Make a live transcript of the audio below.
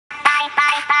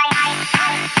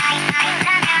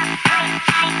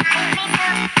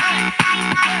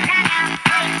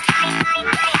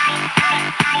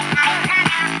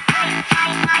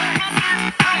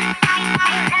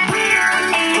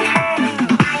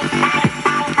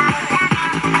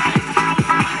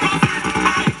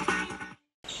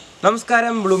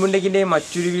നമസ്കാരം BlueMoon ടെക്കിന്റെ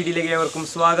മറ്റൊരു വീഡിയോയിലേക്ക് ഏവർക്കും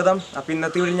സ്വാഗതം. അപ്പോൾ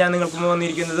ഇന്നത്തെ വീഡിയോയിൽ ഞാൻ നിങ്ങൾക്ക് മുന്നിൽ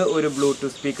വന്നിരിക്കുന്നത് ഒരു ബ്ലൂടൂത്ത്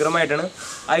സ്പീക്കറുമായിട്ടാണ്.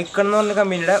 ഐക്കൺ എന്ന് പറഞ്ഞ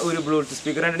കമ്പനിയുടെ ഒരു ബ്ലൂടൂത്ത്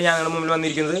സ്പീക്കറായിട്ടാണ് ഞാൻ നിങ്ങളുടെ മുന്നിൽ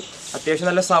വന്നിരിക്കുന്നത്. അത്യാവശ്യം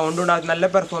നല്ല സൗണ്ട് ഉണ്ടാകുന്ന നല്ല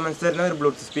പെർഫോമൻസ് തരുന്ന ഒരു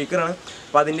ബ്ലൂടൂത്ത് സ്പീക്കറാണ്.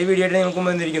 അപ്പോൾ അതിൻ്റെ വീഡിയോ ആയിട്ട് നിങ്ങൾക്ക്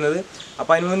വന്നിരിക്കുന്നത്.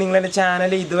 അപ്പോൾ അതിന് മുമ്പ് നിങ്ങളെൻ്റെ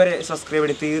ചാനൽ ഇതുവരെ സബ്സ്ക്രൈബ്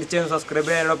ചെയ്ത് തീർച്ചയായും സബ്സ്ക്രൈബ്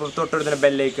ചെയ്യാനോടൊപ്പം തൊട്ടടുത്ത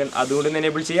ബെല്ലൈക്കൺ അതുകൊണ്ട്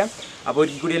എനേബിൾ ചെയ്യാം. അപ്പോൾ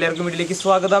ഒരിക്കൽ കൂടി എല്ലാവർക്കും വീഡിയോയിലേക്ക്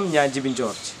സ്വാഗതം. ഞാൻ ജിബിൻ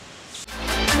ജോർജ്.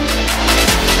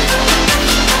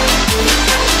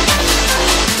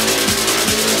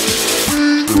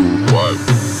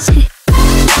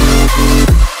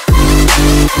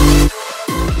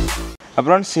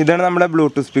 അപ്പോൾ ഇതാണ് നമ്മുടെ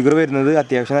ബ്ലൂടൂത്ത് സ്പീക്കർ വരുന്നത്.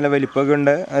 അത്യാവശ്യം നല്ല വലിപ്പമൊക്കെ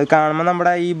ഉണ്ട്. അത് കാണുമ്പോൾ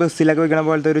നമ്മുടെ ഈ ബസ്സിലൊക്കെ വെക്കണ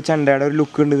പോലത്തെ ഒരു ചെണ്ടയുടെ ഒരു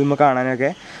ലുക്ക് ഉണ്ട് ഇതുമ്പോൾ കാണാനൊക്കെ.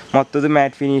 മൊത്തത്തിൽ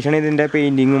മാറ്റ് ഫിനിഷാണ് ഇതിൻ്റെ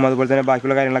പെയിൻറ്റിങ്ങും അതുപോലെ തന്നെ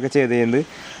ബാക്കിയുള്ള കാര്യങ്ങളൊക്കെ ചെയ്ത് ചെയ്യുന്നത്.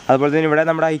 അതുപോലെ തന്നെ ഇവിടെ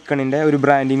നമ്മുടെ ഐക്കണിൻ്റെ ഒരു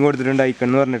ബ്രാൻഡിങ് കൊടുത്തിട്ടുണ്ട്, ഐക്കൺ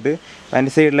എന്ന് പറഞ്ഞിട്ട്.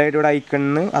 അതിൻ്റെ സൈഡിലായിട്ട് ഇവിടെ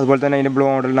ഐക്കണിന് അതുപോലെ തന്നെ അതിൻ്റെ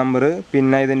മോഡൽ നമ്പർ,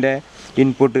 പിന്നെ ഇതിൻ്റെ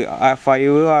ഇൻപുട്ട്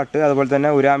 5 വാട്ട്, അതുപോലെ തന്നെ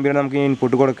 1 ആമ്പിയർ നമുക്ക്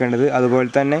ഇൻപുട്ട് കൊടുക്കേണ്ടത്. അതുപോലെ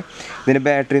തന്നെ ഇതിൻ്റെ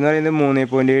ബാറ്ററി എന്ന് പറയുന്നത്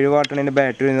 3.7 വാട്ടാണ് ഇതിൻ്റെ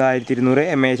ബാറ്ററി വരുന്നത്. 1200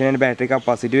 mAh അതിൻ്റെ ബാറ്ററി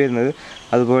കപ്പാസിറ്റി വരുന്നത്.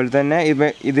 അതുപോലെ തന്നെ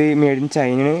ഇത് മെയ്ഡ് ഇൻ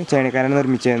ചൈനക്കാരാണ്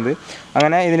നിർമ്മിച്ചത്.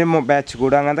 അങ്ങനെ ഇതിന് ബാച്ച്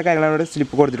കോഡ് അങ്ങനത്തെ കാര്യങ്ങളാണ് ഇവിടെ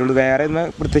സ്ലിപ്പ് കൊടുത്തിട്ടുള്ളൂ. വേറെ ഇന്ന്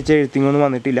പ്രത്യേകിച്ച് എഴുത്തിങ്ങൊന്നും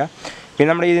വന്നിട്ടില്ല. പിന്നെ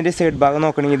നമ്മുടെ ഇതിൻ്റെ സൈഡ് ഭാഗം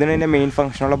നോക്കണമെങ്കിൽ ഇതിന് ഇതിൻ്റെ മെയിൻ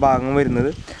ഫംഗ്ഷനുള്ള ഭാഗം വരുന്നത്.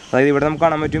 അതായത് ഇവിടെ നമുക്ക്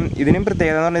കാണാൻ പറ്റും. ഇതിനും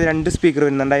പ്രത്യേകത എന്ന് പറഞ്ഞാൽ 2 സ്പീക്കർ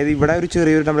വരുന്നുണ്ട്. അതായത് ഇവിടെ ഒരു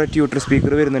ചെറിയൊരു നമ്മുടെ ട്യൂട്ടർ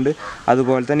സ്പീക്കർ വരുന്നുണ്ട്.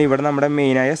 അതുപോലെ തന്നെ ഇവിടെ നമ്മുടെ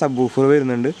മെയിനായ സബ് വൂഫർ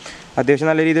വരുന്നുണ്ട്. അത്യാവശ്യം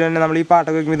നല്ല രീതിയിൽ തന്നെ നമ്മൾ ഈ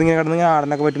പാട്ടൊക്കെ വയ്ക്കുമ്പോൾ ഇതിങ്ങനെ കിടന്ന്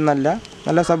ആടാനൊക്കെ പറ്റും.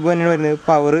 നല്ല സബ് തന്നെയാണ് വരുന്നത്.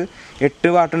 പവർ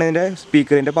 8 വാട്ടാണ് ഇതിൻ്റെ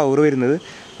സ്പീക്കറിൻ്റെ പവർ വരുന്നത്.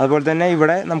 അതുപോലെ തന്നെ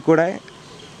ഇവിടെ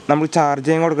നമുക്ക് ചാർജ്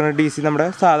ചെയ്യാൻ കൊടുക്കുന്ന DC നമ്മുടെ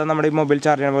നമ്മുടെ ഈ മൊബൈൽ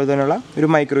ചാർജ് ചെയ്യുന്ന പോലെ തന്നെയുള്ള ഒരു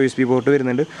മൈക്രോ USB പോർട്ട്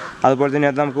വരുന്നുണ്ട്. അതുപോലെ തന്നെ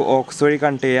അത് നമുക്ക് ഓക്സ് വഴി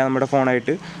കണക്ട് ചെയ്യാം നമ്മുടെ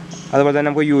ഫോണായിട്ട്. അതുപോലെ തന്നെ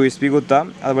നമുക്ക് USB കുത്താം.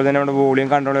 അതുപോലെ തന്നെ നമ്മുടെ വോളിയം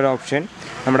കൺട്രോൾ ഒരു ഓപ്ഷൻ,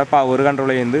 നമ്മുടെ പവർ കൺട്രോൾ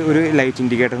ചെയ്യുന്നത് ഒരു ലൈറ്റ്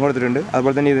ഇൻഡിക്കേറ്റർ കൊടുത്തിട്ടുണ്ട്.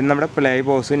 അതുപോലെ തന്നെ ഇതിന് നമ്മുടെ പ്ലേ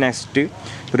പോസ് നെക്സ്റ്റ്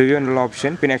റിവ്യൂ എന്നുള്ള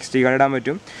ഓപ്ഷൻ, പിന്നെ SD കാർഡ് ഇടാൻ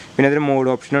പറ്റും. പിന്നെ അതിൽ മോഡ്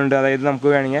ഓപ്ഷൻ ഉണ്ട്. അതായത് നമുക്ക്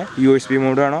വേണമെങ്കിൽ USB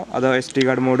മോഡ് വേണോ, അതോ SD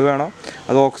കാർഡ് മോഡ് വേണോ,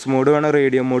 അതോ ഓക്സ് മോഡ് വേണോ,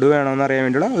 റേഡിയോ മോഡ് വേണോ എന്ന് അറിയാൻ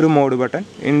വേണ്ടിയുള്ള ഒരു മോഡ് ബട്ടൺ.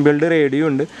 ഇൻബിൽഡ് റേഡിയോ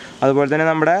ഉണ്ട്. അതുപോലെ തന്നെ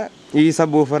നമ്മുടെ ഈ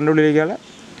സബ് വൂഫറിൻ്റെ ഉള്ളിലേക്കുള്ള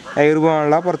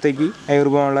പുറത്തേക്ക് എയർ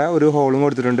പോകാനുള്ള ഒരു ഹോളും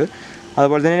കൊടുത്തിട്ടുണ്ട്.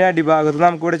 അതുപോലെ തന്നെ അടിഭാഗത്ത്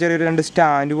നമുക്കിവിടെ ചെറിയൊരു 2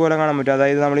 സ്റ്റാൻഡ് പോലെ കാണാൻ പറ്റും.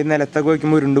 അതായത് നമ്മൾ ഈ നിലത്തൊക്കെ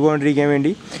വയ്ക്കുമ്പോൾ ഉരുണ്ട് പോകാണ്ടിരിക്കാൻ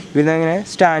വേണ്ടി ഇതിനങ്ങനെ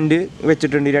സ്റ്റാൻഡ്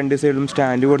വെച്ചിട്ടുണ്ട്. ഈ 2 സൈഡിലും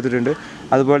സ്റ്റാൻഡ് കൊടുത്തിട്ടുണ്ട്.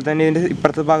 അതുപോലെ തന്നെ ഇതിൻ്റെ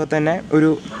ഇപ്പുറത്തെ ഭാഗത്ത് തന്നെ ഒരു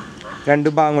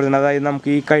 2 ഭാഗം കൊടുത്തിട്ടുണ്ട്. അതായത് നമുക്ക്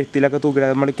ഈ കഴുത്തിലൊക്കെ തൂക്കി,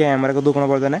 നമ്മൾ ക്യാമറ ഒക്കെ തൂക്കണ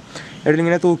പോലെ തന്നെ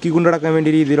ഇങ്ങനെ തൂക്കി കൊണ്ട് നടക്കാൻ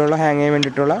വേണ്ടി രീതിയിലുള്ള ഹാങ് ചെയ്യാൻ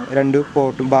വേണ്ടിയിട്ടുള്ള 2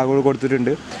 പോർട്ടും ഭാഗങ്ങൾ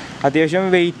കൊടുത്തിട്ടുണ്ട്. അത്യാവശ്യം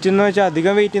വെയിറ്റ് എന്ന് വെച്ചാൽ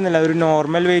അധികം വെയിറ്റ് ഒന്നുമില്ല, ഒരു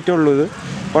നോർമൽ വെയിറ്റ് ഉള്ളത്.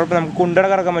 കുഴപ്പം നമുക്ക് കൊണ്ടട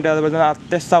കിടക്കാൻ പറ്റും. അതുപോലെ തന്നെ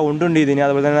അത്യാവശ്യം സൗണ്ട് ഉണ്ട് ഇതിന്.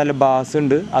 അതുപോലെ തന്നെ നല്ല ബാസ്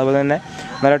ഉണ്ട്. അതുപോലെ തന്നെ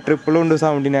നല്ല ട്രിപ്പിളും ഉണ്ട്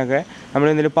സൗണ്ടിനൊക്കെ. നമ്മൾ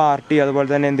എന്തെങ്കിലും പാർട്ടി അതുപോലെ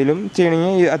തന്നെ എന്തെങ്കിലും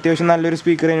ചെയ്യണമെങ്കിൽ അത്യാവശ്യം നല്ലൊരു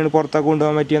സ്പീക്കർ തന്നെയാണ്. പുറത്തൊക്കെ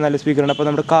കൊണ്ടുപോകാൻ പറ്റിയ നല്ല സ്പീക്കറാണ്. അപ്പോൾ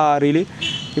നമ്മുടെ കാറിൽ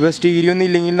ഇപ്പോൾ സ്റ്റീരിയോ ഒന്നും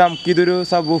ഇല്ലെങ്കിൽ നമുക്കിതൊരു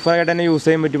സബ് വൂഫറായിട്ട് തന്നെ യൂസ്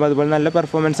ചെയ്യാൻ പറ്റും. അതുപോലെ നല്ല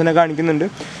പെർഫോമൻസ് തന്നെ കാണിക്കുന്നുണ്ട്.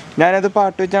 ഞാനത്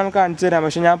പാട്ട് വെച്ച് ഞങ്ങൾ കാണിച്ചു തരാം.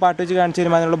 പക്ഷേ ഞാൻ പാട്ട് വെച്ച് കാണിച്ചു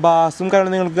തരുമ്പോൾ അതിനുള്ള ബാസും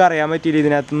കാര്യങ്ങളും നിങ്ങൾക്ക് അറിയാൻ പറ്റിയില്ല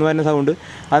ഇതിനകത്തുനിന്ന് വരുന്ന സൗണ്ട്.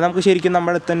 അത് നമുക്ക് ശരിക്കും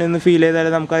നമ്മുടെ തന്നെ ഒന്ന് ഫീൽ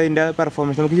ചെയ്താലേ നമുക്ക് അതിൻ്റെ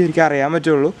പെർഫോമൻസ് നമുക്ക് ശരിക്കും അറിയാൻ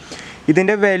പറ്റുള്ളൂ.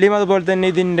 ഇതിൻ്റെ വിലയും അതുപോലെ തന്നെ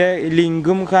ഇതിൻ്റെ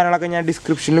ലിങ്കും കാര്യങ്ങളൊക്കെ ഞാൻ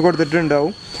ഡിസ്ക്രിപ്ഷനിൽ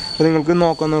കൊടുത്തിട്ടുണ്ടാവും. അപ്പോൾ നിങ്ങൾക്ക്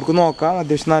നോക്കുന്നവർക്ക് നോക്കാം.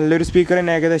 അത്യാവശ്യം നല്ലൊരു സ്പീക്കർ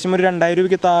തന്നെ. ഏകദേശം ഒരു 2000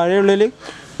 രൂപയ്ക്ക് താഴെയുള്ളിൽ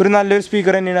ഒരു നല്ലൊരു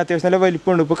സ്പീക്കർ തന്നെയാണ്. അത്യാവശ്യം നല്ല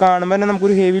വലിപ്പമുണ്ട്. ഇപ്പോൾ കാണുമ്പോൾ തന്നെ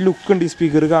നമുക്കൊരു ഹെവി ലുക്ക് ഉണ്ട്. ഈ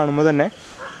സ്പീക്കർ കാണുമ്പോൾ തന്നെ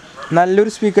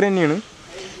നല്ലൊരു സ്പീക്കർ തന്നെയാണ്.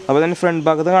 അപ്പോൾ തന്നെ ഫ്രണ്ട്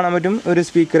ഭാഗത്ത് കാണാൻ പറ്റും ഒരു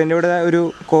സ്പീക്കറിൻ്റെ ഇവിടെ ഒരു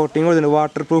കോട്ടിങ് കൊടുത്തിട്ടുണ്ട്.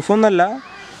 വാട്ടർ പ്രൂഫൊന്നുമല്ല,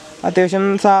 അത്യാവശ്യം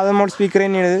സാധാരണ മോഡൽ സ്പീക്കർ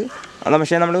തന്നെയാണ്.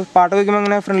 പക്ഷേ നമ്മൾ പാട്ട് വയ്ക്കുമ്പോൾ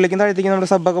അങ്ങനെ ഫ്രണ്ടിലേക്കും താഴത്തേക്കും നമ്മുടെ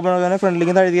സബ്ബൊക്കെ പോകുന്നത് തന്നെ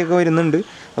ഫ്രണ്ടിലേക്കും താഴത്തേക്കൊക്കെ വരുന്നുണ്ട്.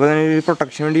 അപ്പോൾ തന്നെ ഒരു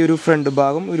പ്രൊട്ടക്ഷൻ വേണ്ടി ഒരു ഫ്രണ്ട്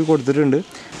ഭാഗം ഒരു കൊടുത്തിട്ടുണ്ട്.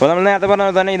 അപ്പോൾ നമ്മൾ നേരത്തെ പറഞ്ഞ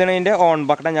പോലെ തന്നെ ഇതാണ് ഇതിൻ്റെ ഓൺ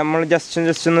ബട്ടൺ. നമ്മൾ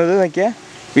ജസ്റ്റ് എന്നത് നോക്കിയാൽ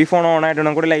ഈ ഫോൺ ഓൺ ആയിട്ട്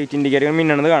നമുക്കൊരു ലൈറ്റ് ഇൻഡിക്കേറ്റർ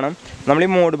മിന്നണത് കാണാം. നമ്മൾ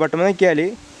ഈ മോഡ് ബട്ടൺ നോക്കിയാൽ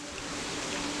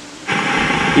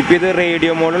ഇപ്പോൾ ഇത്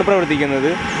റേഡിയോ മോഡാണ്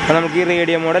പ്രവർത്തിക്കുന്നത്. അപ്പോൾ നമുക്ക് ഈ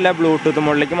റേഡിയോ മോഡല്ല ബ്ലൂടൂത്ത്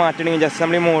മോഡിലേക്ക് മാറ്റണമെങ്കിൽ ജസ്റ്റ്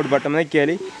നമ്മൾ ഈ മോഡ് ബട്ടൺ നോക്കിയാൽ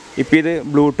ഇപ്പോൾ ഇത്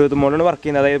ബ്ലൂടൂത്ത് മോഡാണ് വർക്ക്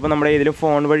ചെയ്യുന്നത്. അതായത് ഇപ്പോൾ നമ്മുടെ ഏതെങ്കിലും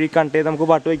ഫോൺ വഴി കണക്ട് ചെയ്ത് നമുക്ക്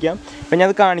പാട്ട് വയ്ക്കാം. അപ്പോൾ ഞാൻ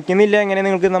അത് കാണിക്കുന്നില്ല, എങ്ങനെ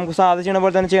നമുക്ക് സാധാ ചെയ്യണ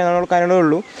പോലെ തന്നെ ചെയ്യാനുള്ള കാര്യങ്ങളേ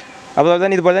ഉള്ളൂ. അതുപോലെ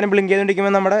തന്നെ ഇതുപോലെ തന്നെ ബ്ലിങ്ക്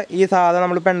ചെയ്തുകൊണ്ടിരിക്കുമ്പോൾ നമ്മുടെ ഈ സാധാ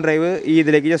നമ്മൾ പെൻഡ്രൈവ്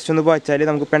ഇതിലേക്ക് ജസ്റ്റ് ഒന്ന് വെച്ചാൽ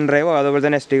നമുക്ക് പെൻഡ്രൈവോ അതുപോലെ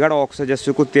തന്നെ SD കാർഡ് ഓക്സോ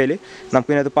ജസ്റ്റ് കുത്തിയാൽ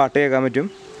നമുക്ക് ഇതിനകത്ത് പാട്ട് കേൾക്കാൻ പറ്റും.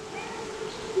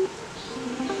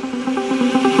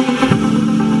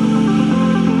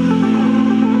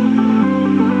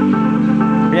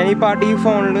 ഞാൻ ഈ പാട്ട് ഈ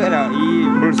ഫോണിൽ ഈ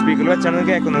ബ്ലൂടൂത്ത് സ്പീക്കറിൽ വെച്ചാണ്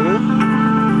കേൾക്കുന്നത്.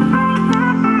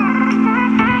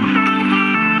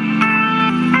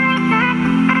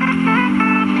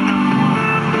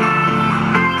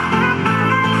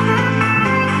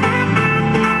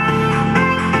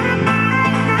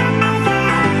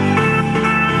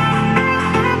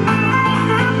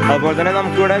 അതുപോലെ തന്നെ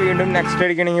നമുക്കിവിടെ വീണ്ടും നെക്സ്റ്റ്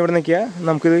അടിക്കണമെങ്കിൽ ഇവിടെ നിൽക്കുക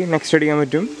നമുക്കിത് നെക്സ്റ്റ് അടിക്കാൻ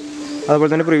പറ്റും. അതുപോലെ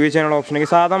തന്നെ പ്രിവ്യൂ ചെയ്യാനുള്ള ഓപ്ഷൻ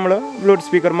സാധാ നമ്മൾ ബ്ലൂടൂത്ത്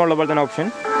സ്പീക്കറുമ്പോൾ ഉള്ള പോലെ തന്നെ ഓപ്ഷൻ.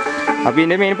 അപ്പോൾ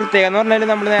ഇതിൻ്റെ മെയിൻ പ്രത്യേകത എന്ന് പറഞ്ഞാൽ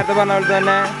നമ്മൾ നേരത്തെ പറഞ്ഞ പോലെ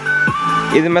തന്നെ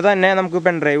ഇതിന്മേൽ തന്നെ നമുക്ക്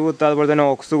പെൻ ഡ്രൈവ് കുത്താം, അതുപോലെ തന്നെ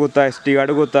ഓക്സ് കുത്താം, SD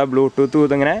കാർഡ് കുത്താം, ബ്ലൂടൂത്ത്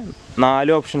കുത്താം, ഇങ്ങനെ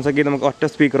 4 ഓപ്ഷൻസൊക്കെ നമുക്ക് ഒറ്റ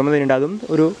സ്പീക്കറുമ്പോൾ തരുന്നുണ്ട്. അതും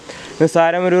ഒരു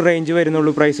നിസ്സാരം ഒരു റേഞ്ച്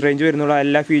വരുന്നുള്ളൂ, പ്രൈസ് റേഞ്ച് വരുന്നുള്ളൂ,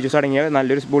 എല്ലാ ഫീച്ചേഴ്സ് അടങ്ങിയ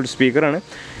നല്ലൊരു ബ്ലൂടൂത്ത് സ്പീക്കറാണ്.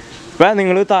 അപ്പോൾ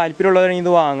നിങ്ങൾ താല്പര്യമുള്ളവരാണെങ്കിൽ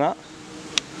ഇത് വാങ്ങാം.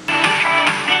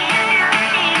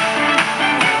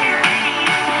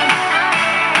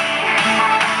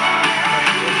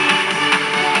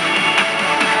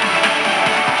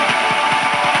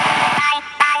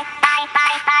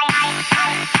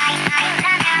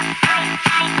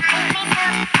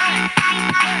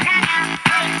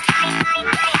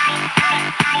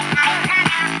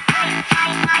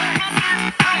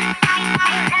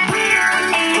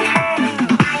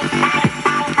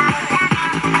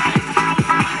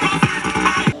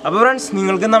 അപ്പോൾ ഫ്രണ്ട്സ്,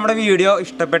 നിങ്ങൾക്ക് നമ്മുടെ വീഡിയോ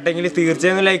ഇഷ്ടപ്പെട്ടെങ്കിൽ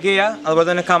തീർച്ചയായും ലൈക്ക് ചെയ്യുക, അതുപോലെ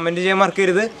തന്നെ കമൻറ്റ് ചെയ്യാൻ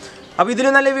മറക്കരുത്. അപ്പോൾ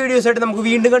ഇതിലും നല്ല വീഡിയോസായിട്ട് നമുക്ക്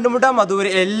വീണ്ടും കണ്ടുമുട്ടാം.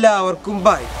 അതുവരെ എല്ലാവർക്കും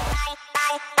ബൈ.